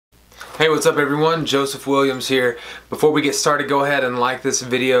Hey, what's up everyone? Joseph Williams here. Before we get started, go ahead and like this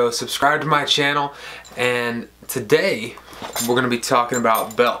video, subscribe to my channel, and today we're going to be talking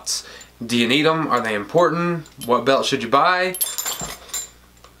about belts. Do you need them? Are they important? What belt should you buy?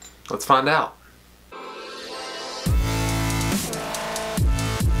 Let's find out.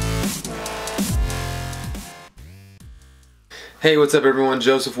 Hey, what's up everyone?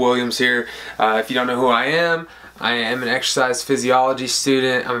 Joseph Williams here. If you don't know who I am an exercise physiology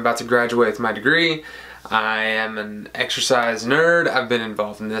student. I'm about to graduate with my degree. I am an exercise nerd. I've been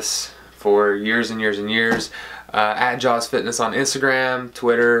involved in this for years and years and years. At jawsfit on Instagram,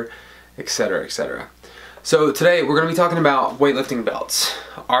 Twitter, etc., etc. So today we're going to be talking about weightlifting belts.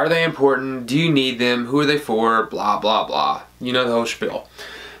 Are they important? Do you need them? Who are they for? Blah, blah, blah. You know the whole spiel.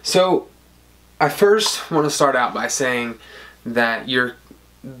 So I first want to start out by saying that your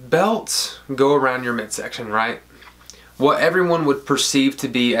belts go around your midsection, right? What everyone would perceive to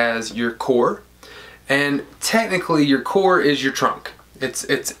be as your core, and technically your core is your trunk.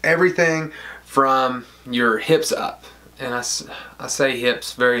 It's everything from your hips up, and I say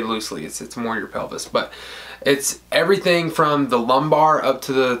hips very loosely. It's more your pelvis, but it's everything from the lumbar up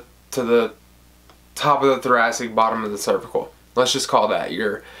to the top of the thoracic, bottom of the cervical. Let's just call that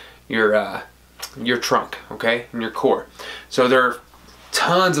your trunk, okay, and your core. So there are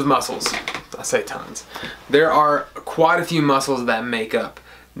tons of muscles. I say tons. There are quite a few muscles that make up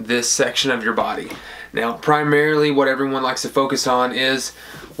this section of your body. Now, primarily what everyone likes to focus on is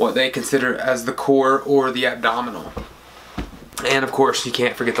what they consider as the core or the abdominal. And of course, you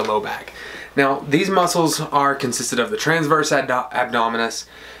can't forget the low back. Now, these muscles are consisted of the transverse abdominis,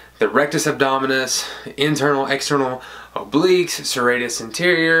 the rectus abdominis, internal, external obliques, serratus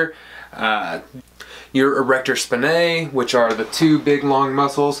anterior, your erector spinae, which are the two big long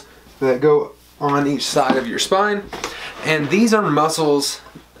muscles that go on each side of your spine. And these are muscles,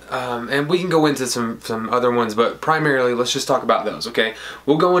 and we can go into some other ones, but primarily let's just talk about those, okay?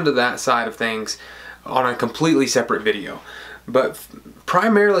 We'll go into that side of things on a completely separate video. But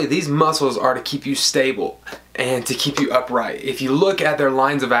primarily these muscles are to keep you stable and to keep you upright. If you look at their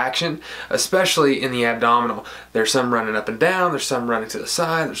lines of action, especially in the abdominal, there's some running up and down, there's some running to the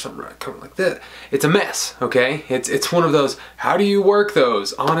side, there's some running coming like this. It's a mess, okay? It's one of those, how do you work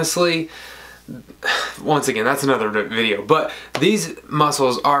those? Honestly, once again, that's another video, but these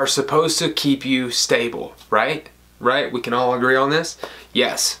muscles are supposed to keep you stable, right? Right? We can all agree on this?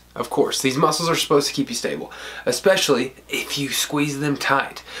 Yes, of course. These muscles are supposed to keep you stable, especially if you squeeze them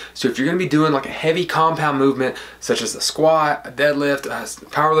tight. So if you're going to be doing like a heavy compound movement, such as a squat, a deadlift,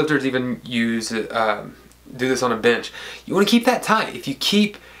 powerlifters even do this on a bench. You want to keep that tight. If you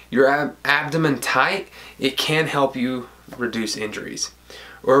keep your abdomen tight, it can help you reduce injuries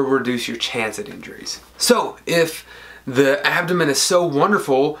or reduce your chance at injuries. So if the abdomen is so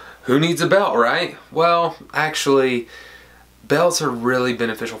wonderful, who needs a belt, right? Well, actually, belts are really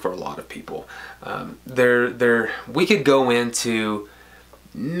beneficial for a lot of people. We could go into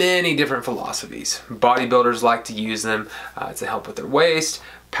many different philosophies. Bodybuilders like to use them to help with their waist.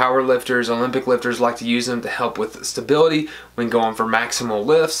 Power lifters, Olympic lifters like to use them to help with stability when going for maximal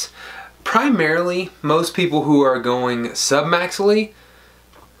lifts. Primarily, most people who are going submaximally,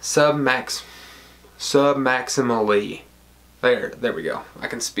 there we go. I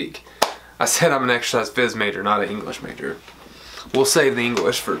can speak. I said I'm an exercise phys major, not an English major. We'll save the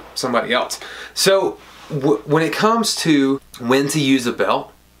English for somebody else. So when it comes to when to use a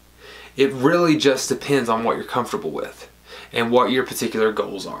belt, it really just depends on what you're comfortable with and what your particular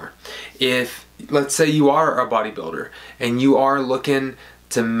goals are. If, let's say you are a bodybuilder and you are looking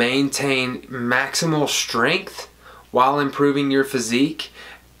to maintain maximal strength while improving your physique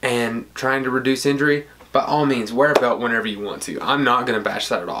and trying to reduce injury, by all means, wear a belt whenever you want to. I'm not going to bash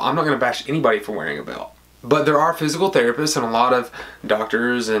that at all. I'm not going to bash anybody for wearing a belt. But there are physical therapists and a lot of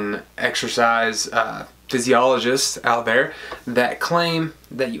doctors and exercise physiologists out there that claim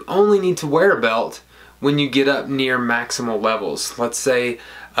that you only need to wear a belt when you get up near maximal levels. Let's say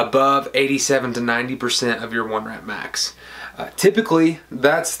above 87 to 90% of your 1 rep max. Typically,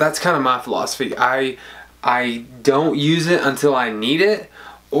 that's kind of my philosophy. I don't use it until I need it,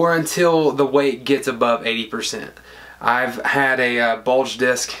 or until the weight gets above 80%. I've had a bulged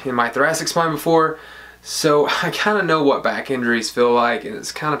disc in my thoracic spine before, so I kind of know what back injuries feel like, and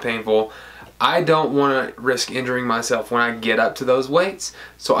it's kind of painful. I don't want to risk injuring myself when I get up to those weights,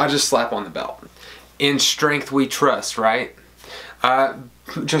 so I just slap on the belt. In strength we trust, right?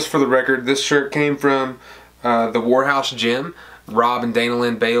 Just for the record, this shirt came from the Warhouse Gym. Rob and Dana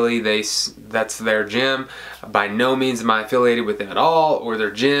Lynn Bailey, that's their gym. By no means am I affiliated with them at all, or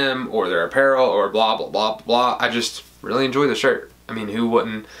their gym, or their apparel, or blah, blah, blah, blah. I just really enjoy the shirt. I mean, who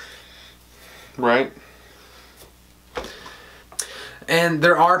wouldn't right? And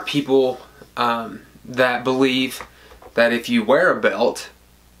there are people that believe that if you wear a belt,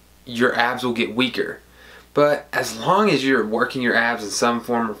 your abs will get weaker. But as long as you're working your abs in some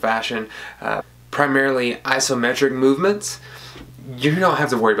form or fashion, primarily isometric movements, you don't have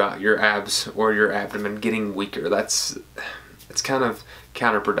to worry about your abs or your abdomen getting weaker. It's kind of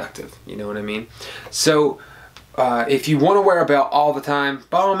counterproductive, you know what I mean? So if you want to wear a belt all the time,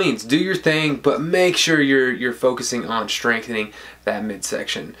 by all means do your thing, but make sure you're focusing on strengthening that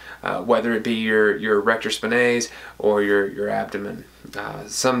midsection, whether it be your rector spinae or your abdomen.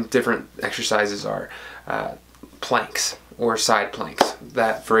 Some different exercises are planks or side planks.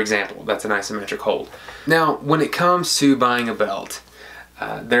 That, for example, that's an isometric hold. Now, when it comes to buying a belt,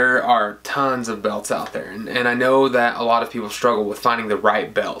 there are tons of belts out there, and I know that a lot of people struggle with finding the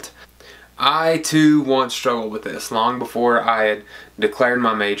right belt. I too once struggled with this. Long before I had declared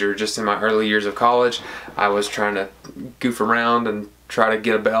my major, just in my early years of college, I was trying to goof around and try to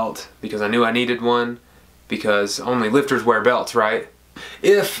get a belt because I knew I needed one, because only lifters wear belts, right?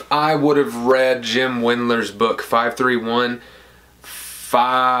 If I would have read Jim Wendler's book 531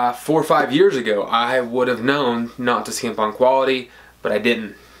 4 or 5 years ago, I would have known not to skimp on quality, but I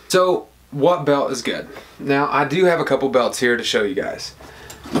didn't. So what belt is good? Now, I do have a couple belts here to show you guys.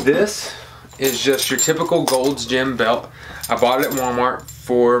 This is just your typical Gold's Gym belt. I bought it at Walmart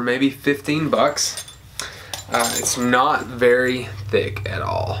for maybe 15 bucks. It's not very thick at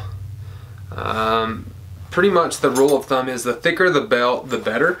all. Pretty much the rule of thumb is the thicker the belt, the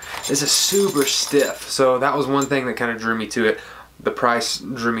better. This is super stiff, so that was one thing that kind of drew me to it. The price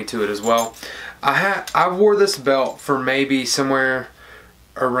drew me to it as well. I wore this belt for maybe somewhere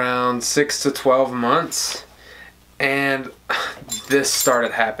around 6 to 12 months, and this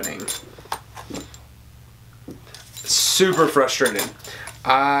started happening. Super frustrated.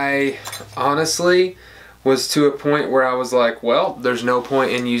 I honestly was to a point where I was like, well, there's no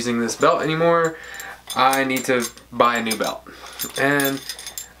point in using this belt anymore. I need to buy a new belt. And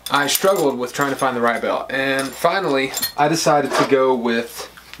I struggled with trying to find the right belt. And finally, I decided to go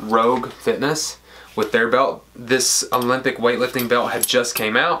with Rogue Fitness with their belt. This Olympic weightlifting belt had just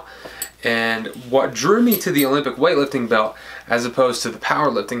came out. And what drew me to the Olympic weightlifting belt as opposed to the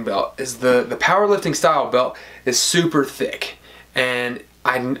powerlifting belt is the powerlifting style belt is super thick. And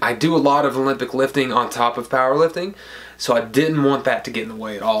I do a lot of Olympic lifting on top of powerlifting, so I didn't want that to get in the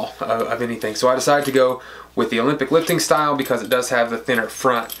way at all of anything. So I decided to go with the Olympic lifting style because it does have the thinner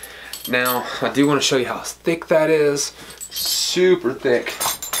front. Now, I do want to show you how thick that is. Super thick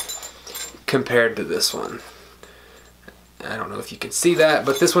compared to this one. I don't know if you can see that,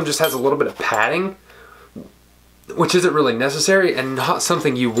 but this one just has a little bit of padding, which isn't really necessary and not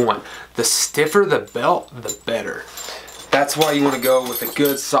something you want. The stiffer the belt, the better. That's why you want to go with a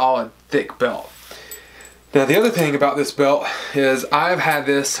good, solid, thick belt. Now, the other thing about this belt is I've had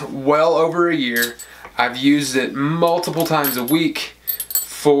this well over a year. I've used it multiple times a week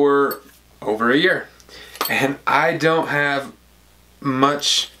for over a year. And I don't have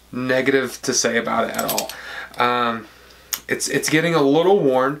much negative to say about it at all. It's getting a little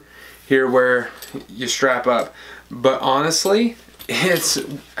worn here where you strap up. But honestly, it's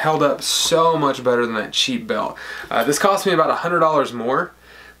held up so much better than that cheap belt. This cost me about $100 more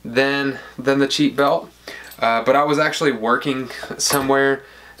than the cheap belt. But I was actually working somewhere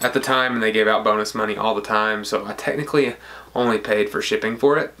at the time and they gave out bonus money all the time, so I technically only paid for shipping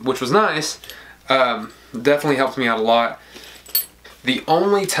for it, which was nice. Definitely helped me out a lot. The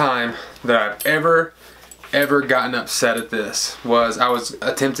only time that I've ever gotten upset at this was I was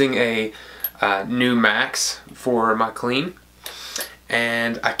attempting a new max for my clean,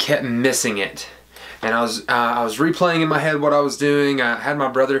 and I kept missing it. And I was replaying in my head what I was doing. I had my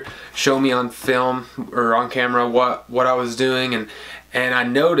brother show me on film or on camera what I was doing, and I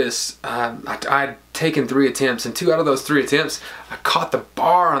noticed I'd taken 3 attempts, and 2 out of those 3 attempts I caught the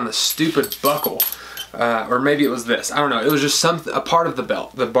bar on the stupid buckle, or maybe it was this. I don't know. It was just a part of the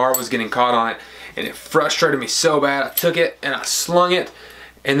belt. The bar was getting caught on it, and it frustrated me so bad. I took it and I slung it,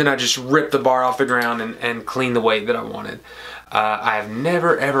 and then I just ripped the bar off the ground and cleaned the weight that I wanted. I have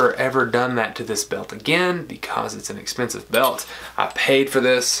never ever done that to this belt again because it's an expensive belt. I paid for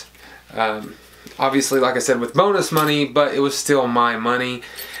this, obviously, like I said, with bonus money, but it was still my money,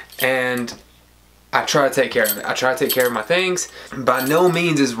 and I try to take care of it. I try to take care of my things. By no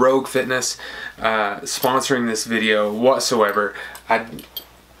means is Rogue Fitness sponsoring this video whatsoever.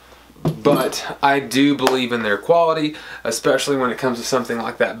 But I do believe in their quality, especially when it comes to something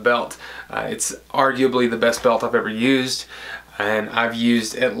like that belt. It's arguably the best belt I've ever used, and I've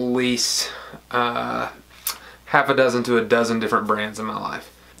used at least half a dozen to a dozen different brands in my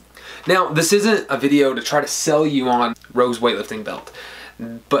life. Now, this isn't a video to try to sell you on Rogue's weightlifting belt,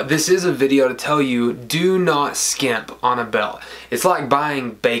 but this is a video to tell you, do not skimp on a belt. It's like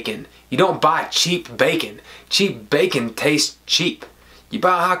buying bacon. You don't buy cheap bacon. Cheap bacon tastes cheap. You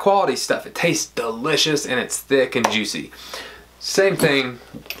buy high quality stuff. It tastes delicious and it's thick and juicy. Same thing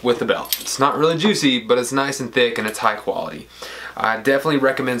with the belt. It's not really juicy, but it's nice and thick and it's high quality. I definitely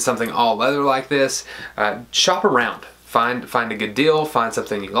recommend something all leather like this. Shop around. Find a good deal, find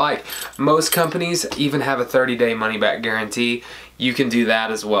something you like. Most companies even have a 30-day money-back guarantee. You can do that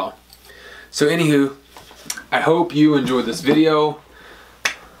as well. So anywho, I hope you enjoyed this video.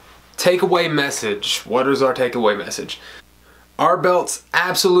 Takeaway message. What is our takeaway message? Are belts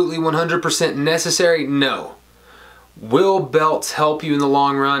absolutely 100% necessary? No. Will belts help you in the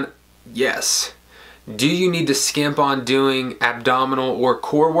long run? Yes. Do you need to skimp on doing abdominal or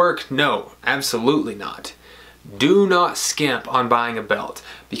core work? No, absolutely not. Do not skimp on buying a belt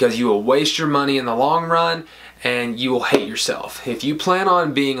because you will waste your money in the long run and you will hate yourself. If you plan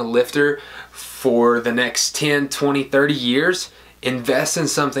on being a lifter for the next 10, 20, 30 years, invest in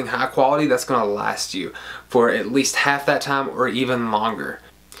something high quality that's going to last you for at least half that time or even longer.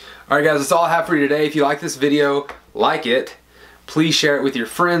 Alright guys, that's all I have for you today. If you like this video, like it. Please share it with your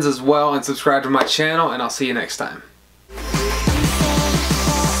friends as well and subscribe to my channel, and I'll see you next time.